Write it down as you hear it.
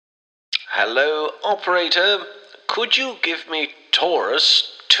Hello, operator. Could you give me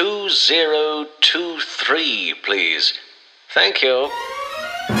Taurus 2023, please? Thank you.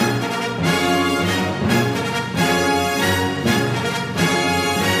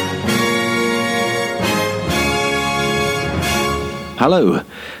 Hello,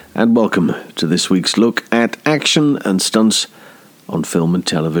 and welcome to this week's look at action and stunts on film and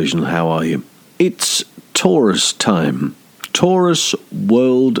television. How are you? It's Taurus time. Taurus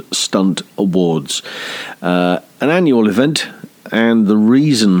World Stunt Awards, an annual event, and the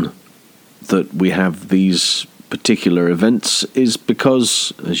reason that we have these particular events is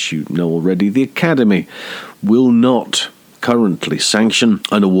because, as you know already, the Academy will not currently sanction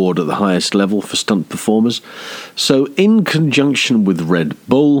an award at the highest level for stunt performers. So in conjunction with Red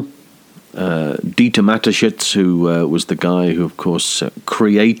Bull, Dieter Mateschitz, who was the guy who, of course,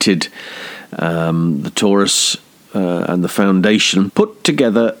 created the Taurus and the foundation, put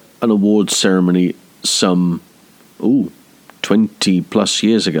together an awards ceremony some 20 plus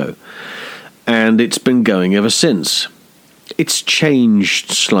years ago, and it's been going ever since. It's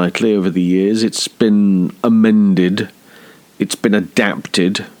changed slightly over the years, it's been amended, it's been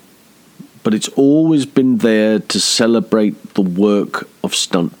adapted, but it's always been there to celebrate the work of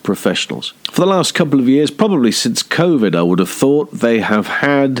stunt professionals. For the last couple of years, probably since COVID, I would have thought, they have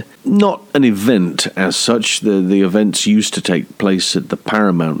had not an event as such. The events used to take place at the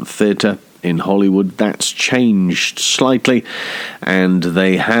Paramount Theatre in Hollywood. That's changed slightly, and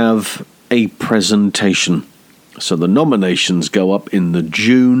they have a presentation. So the nominations go up in the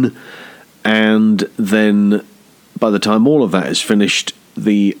June, and then by the time all of that is finished,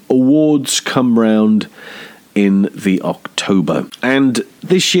 the awards come round in the October. And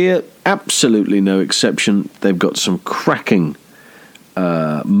this year, absolutely no exception. They've got some cracking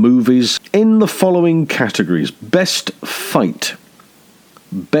movies in the following categories: Best Fight,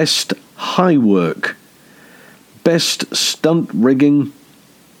 Best High Work, Best Stunt Rigging,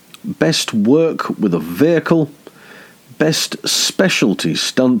 Best Work with a Vehicle, Best Specialty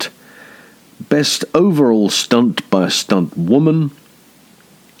Stunt, Best Overall Stunt by a Stunt Woman,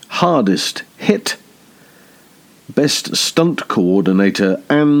 Hardest Hit, Best Stunt Coordinator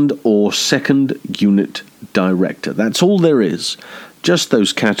and or Second Unit Director. That's all there is. Just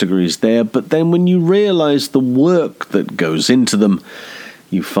those categories there. But then when you realise the work that goes into them,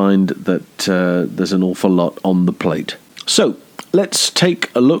 you find that there's an awful lot on the plate. So let's take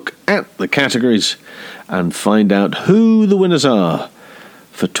a look at the categories and find out who the winners are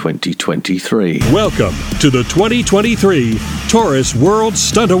for 2023. Welcome to the 2023 Taurus World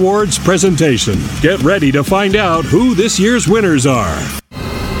Stunt Awards presentation. Get ready to find out who this year's winners are.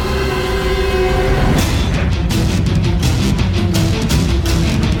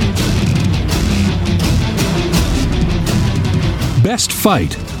 Best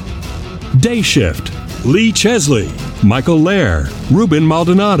Fight: Day Shift, Lee Chesley, Michael Lair, Ruben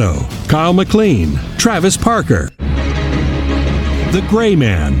Maldonado, Kyle McLean, Travis Parker. The Gray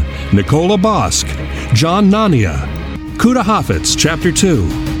Man, Nicola Bosk, John Nania, Kuda Hafitz, Chapter 2,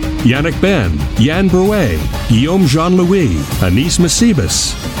 Yannick Ben, Yann Brouet, Guillaume Jean-Louis, Anis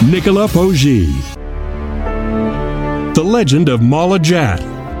Masibas, Nicola Poggi. The Legend of Mala Jat,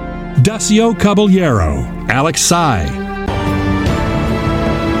 Dacio Caballero, Alex Sai.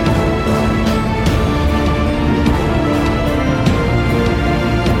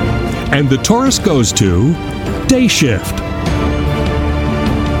 And the Taurus goes to Day Shift.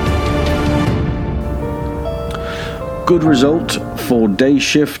 Good result for Day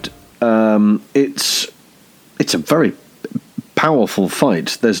Shift. It's a very powerful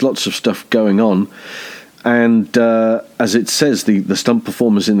fight. There's lots of stuff going on, and as it says, the stunt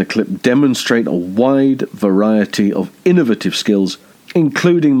performers in the clip demonstrate a wide variety of innovative skills,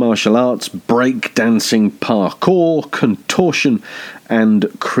 including martial arts, break dancing, parkour, contortion,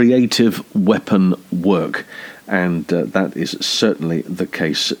 and creative weapon work. And that is certainly the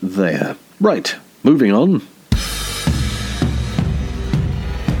case there. Right, moving on.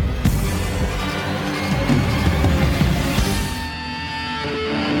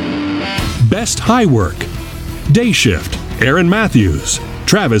 Best High Work: Day Shift, Aaron Matthews,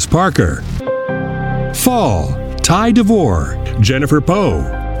 Travis Parker. Fall: Ty DeVore, Jennifer Poe,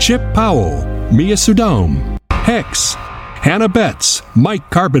 Chip Powell, Mia Sudome. Hex: Hannah Betts, Mike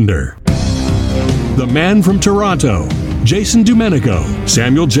Carpenter. The Man from Toronto: Jason Domenico,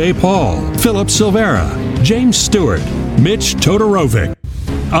 Samuel J. Paul, Philip Silvera, James Stewart, Mitch Todorovic.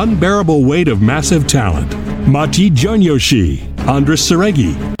 Unbearable Weight of Massive Talent: Mati Jonyoshi, Andres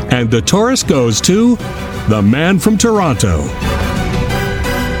Seregi. And the Taurus goes to The Man from Toronto.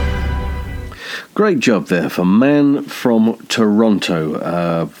 Great job there for Man from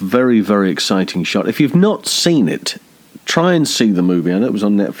Toronto. Very, very exciting shot. If you've not seen it, try and see the movie. I know it was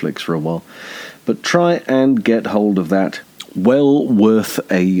on Netflix for a while, but try and get hold of that. Well worth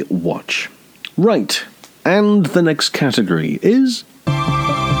a watch. Right, and the next category is...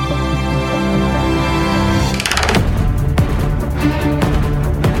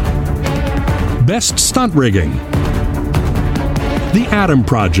 Best Stunt Rigging. The Atom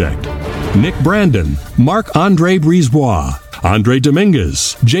Project. Nick Brandon, Marc-Andre Brisebois, Andre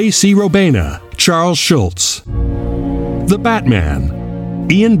Dominguez, J.C. Robena, Charles Schultz. The Batman.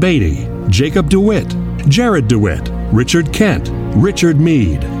 Ian Beatty, Jacob DeWitt, Jared DeWitt, Richard Kent, Richard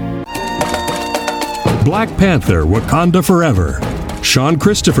Meade. Black Panther Wakanda Forever. Sean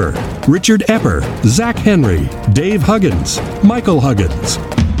Christopher, Richard Epper, Zach Henry, Dave Huggins, Michael Huggins.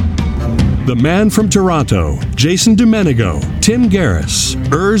 The Man from Toronto, Jason Domenico, Tim Garris,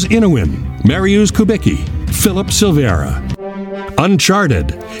 Urs Inouye, Mariusz Kubicki, Philip Silveira.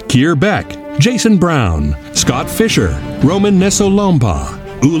 Uncharted, Keir Beck, Jason Brown, Scott Fisher, Roman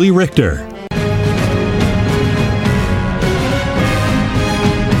Nesolompa, Uli Richter.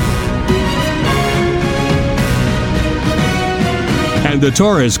 And the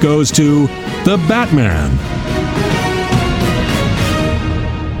Taurus goes to The Batman.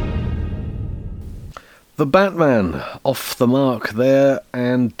 The Batman, off the mark there,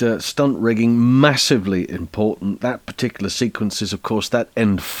 and stunt rigging, massively important. That particular sequence is, of course, that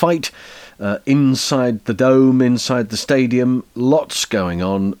end fight inside the dome, inside the stadium. Lots going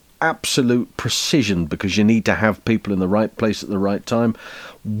on. Absolute precision, because you need to have people in the right place at the right time.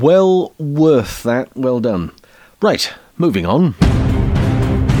 Well worth that. Well done. Right, moving on.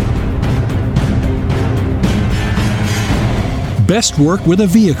 Best work with a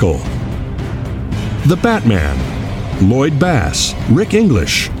vehicle. The Batman. Lloyd Bass, Rick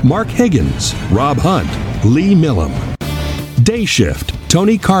English, Mark Higgins, Rob Hunt, Lee Millam. Day Shift,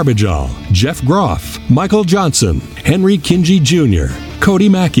 Tony Carbajal, Jeff Groff, Michael Johnson, Henry Kinji Jr., Cody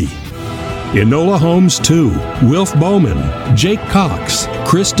Mackey. Enola Holmes 2, Wilf Bowman, Jake Cox,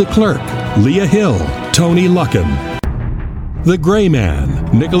 Chris DeClerc, Leah Hill, Tony Lucken. The Gray Man,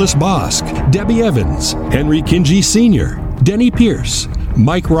 Nicholas Bosk, Debbie Evans, Henry Kinji Sr., Denny Pierce,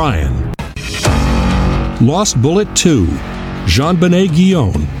 Mike Ryan. Lost Bullet 2, Jean-Benet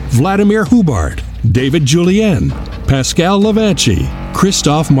Guillon, Vladimir Hubart, David Julien, Pascal Lavanchi,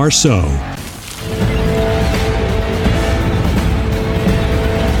 Christophe Marceau.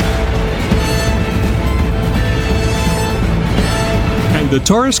 And the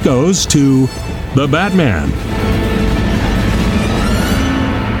Taurus goes to The Batman.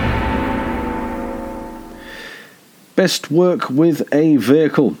 Best work with a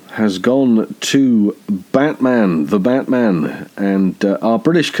vehicle has gone to Batman, The Batman, and our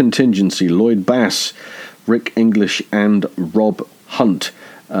British contingency, Lloyd Bass, Rick English and Rob Hunt.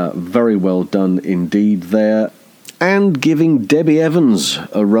 Very well done indeed there. And giving Debbie Evans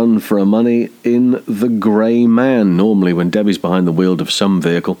a run for her money in The Grey Man. Normally when Debbie's behind the wheel of some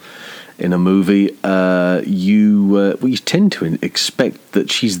vehicle in a movie, you tend to expect that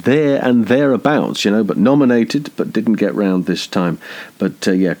she's there and thereabouts, but nominated, but didn't get round this time. But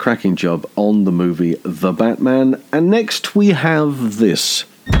cracking job on the movie The Batman. And next we have this.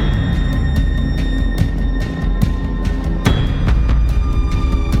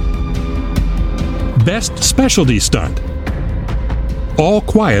 Best Specialty Stunt. All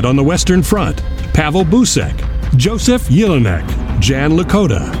Quiet on the Western Front. Pavel Busek, Joseph Jelinek, Jan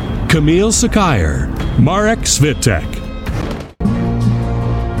Lakota, Camille Sakire, Marek Svitek.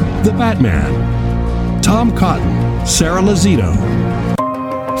 The Batman. Tom Cotton, Sarah Lazito.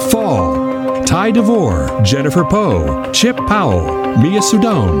 Fall. Ty DeVore, Jennifer Poe, Chip Powell, Mia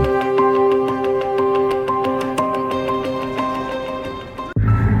Sudone.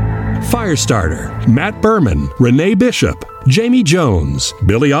 Firestarter. Matt Berman, Renee Bishop, Jamie Jones,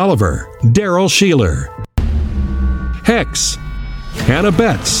 Billy Oliver, Daryl Sheeler. Hex. Hannah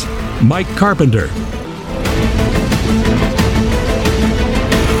Betts, Mike Carpenter.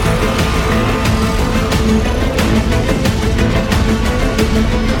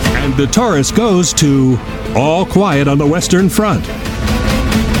 And the Taurus goes to All Quiet on the Western Front.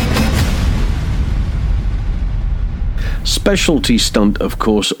 specialty stunt, of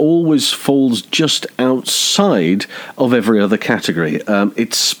course, always falls just outside of every other category.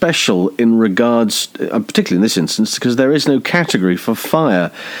 It's special in regards, particularly in this instance, because there is no category for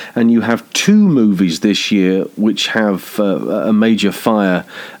fire. And you have 2 movies this year which have a major fire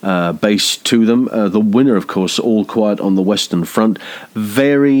base to them. The winner, of course, All Quiet on the Western Front.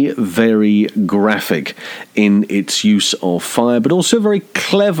 Very, very graphic in its use of fire, but also very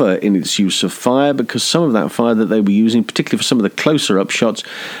clever in its use of fire, because some of that fire that they were using, particularly for some of the closer-up shots,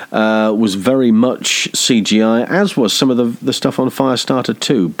 was very much CGI, as was some of the stuff on Firestarter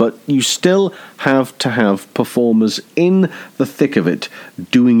 2. But you still have to have performers in the thick of it,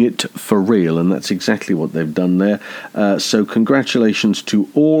 doing it for real, and that's exactly what they've done there. So congratulations to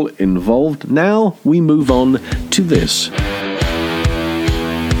all involved. Now we move on to this.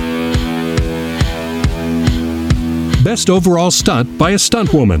 Best overall stunt by a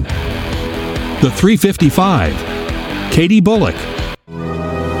stunt woman. The 355, Katie Bullock.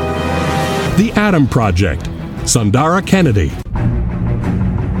 The Atom Project, Sundara Kennedy.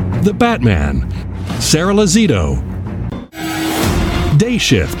 The Batman, Sarah Lazito. Day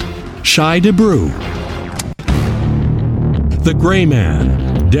Shift, Shai DeBrew. The Gray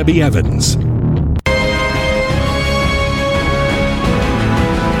Man, Debbie Evans.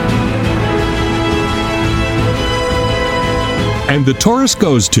 And the Taurus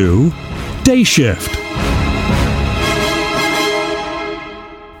goes to Day Shift.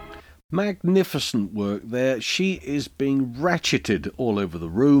 Magnificent work there. She is being ratcheted all over the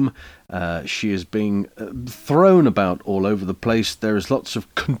room. She is being thrown about all over the place. There is lots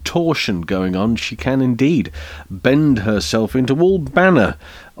of contortion going on. She can indeed bend herself into all manner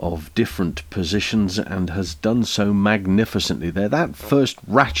of different positions and has done so magnificently there. That first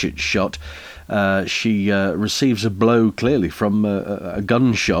ratchet shot, she receives a blow clearly from a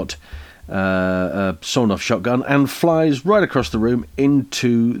gunshot, a sawn-off shotgun, and flies right across the room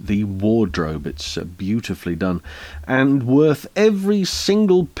into the wardrobe. It's beautifully done and worth every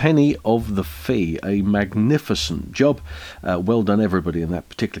single penny of the fee. A magnificent job. Well done, everybody, in that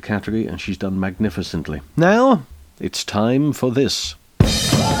particular category, and she's done magnificently. Now, it's time for this.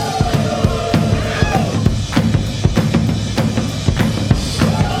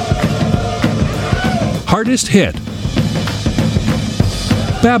 Hardest hit.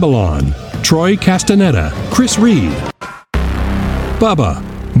 Babylon, Troy Castaneda, Chris Reed. Bubba,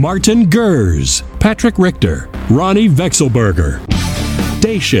 Martin Gers, Patrick Richter, Ronnie Vexelberger.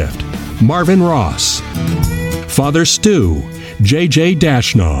 Day Shift, Marvin Ross. Father Stu, J.J.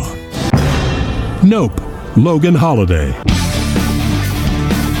 Dashnaw. Nope, Logan Holiday.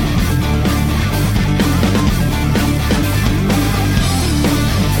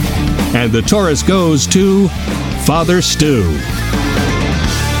 And the Taurus goes to Father Stu.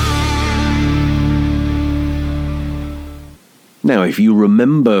 Now, if you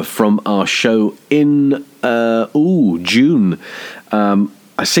remember from our show in June,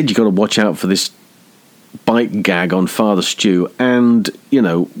 I said you got to watch out for this bike gag on Father Stu, and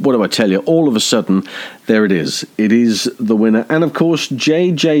what do I tell you? All of a sudden, there it is. It is the winner, and of course,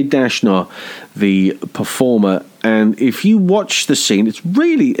 J.J. Dashnaw, the performer. And if you watch the scene, it's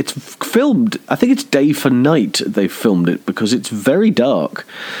filmed. I think it's day for night they filmed it, because it's very dark,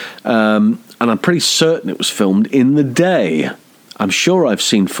 and I'm pretty certain it was filmed in the day. I'm sure I've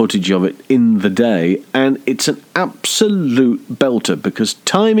seen footage of it in the day, and it's an absolute belter, because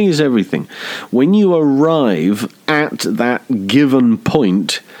timing is everything. When you arrive at that given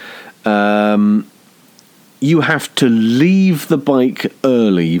point, you have to leave the bike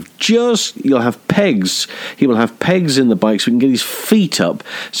early. You'll have pegs. He will have pegs in the bike so he can get his feet up.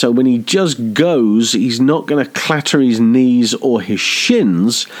 So when he just goes, he's not going to clatter his knees or his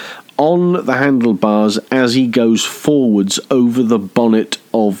shins on the handlebars as he goes forwards over the bonnet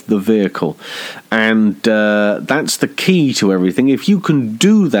of the vehicle. And that's the key to everything. If you can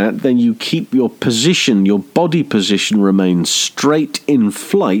do that, then you keep your position, your body position remains straight in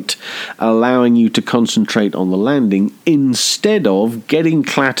flight, allowing you to concentrate on the landing instead of getting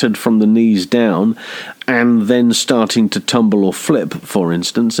clattered from the knees down and then starting to tumble or flip, for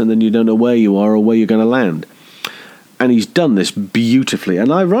instance, and then you don't know where you are or where you're going to land. And he's done this beautifully.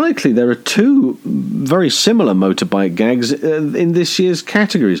 And ironically, there are 2 very similar motorbike gags in this year's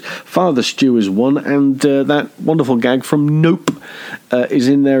categories. Father Stu is one, and that wonderful gag from Nope is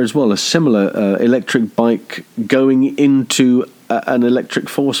in there as well. A similar electric bike going into an electric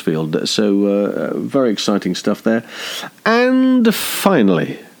force field. So very exciting stuff there. And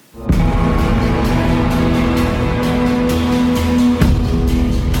finally,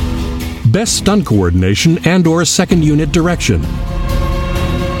 Best Stunt Coordination and/or Second Unit Direction.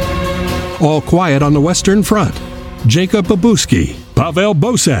 All Quiet on the Western Front, Jacob Babuski, Pavel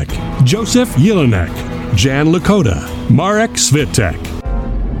Bosek, Joseph Jelinek, Jan Lakota, Marek Svitek.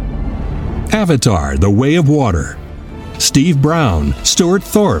 Avatar: The Way of Water. Steve Brown, Stuart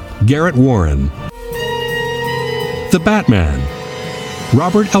Thorpe, Garrett Warren. The Batman.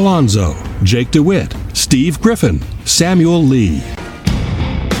 Robert Alonzo, Jake DeWitt, Steve Griffin, Samuel Lee.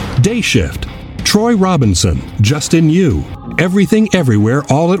 Day Shift. Troy Robinson, Justin Yu, Everything Everywhere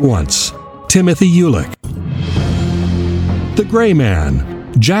All at Once, Timothy Ulick. The Gray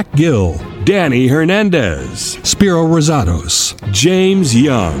Man, Jack Gill, Danny Hernandez, Spiro Rosatos, James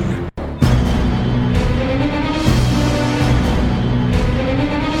Young.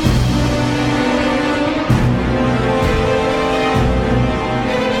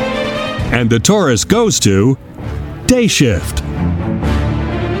 And the Taurus goes to Day Shift.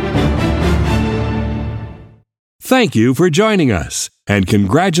 Thank you for joining us, and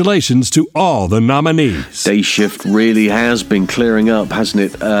congratulations to all the nominees. Day Shift really has been clearing up,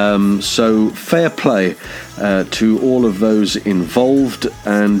 hasn't it? So fair play to all of those involved,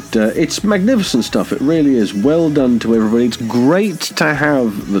 and it's magnificent stuff. It really is. Well done to everybody. It's great to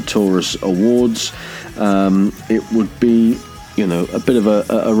have the Taurus Awards. It would be, a bit of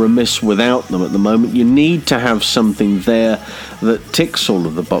a remiss without them at the moment. You need to have something there that ticks all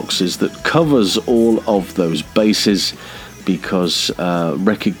of the boxes, that covers all of those bases, because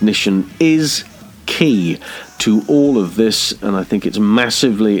recognition is key to all of this, and I think it's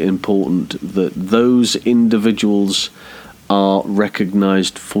massively important that those individuals are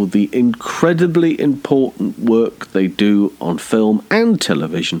recognised for the incredibly important work they do on film and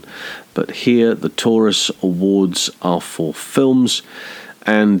television. But here, the Taurus Awards are for films.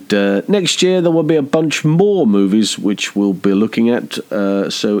 And next year, there will be a bunch more movies which we'll be looking at.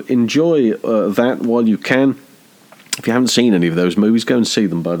 So enjoy that while you can. If you haven't seen any of those movies, go and see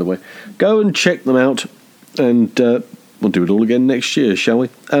them, by the way. Go and check them out. And we'll do it all again next year, shall we?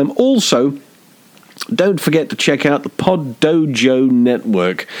 Also, don't forget to check out the Pod Dojo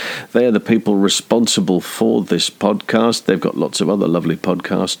Network. They are the people responsible for this podcast. They've got lots of other lovely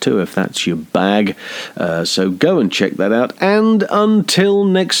podcasts too, if that's your bag. So go and check that out. And until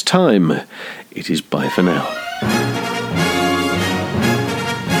next time, it is bye for now.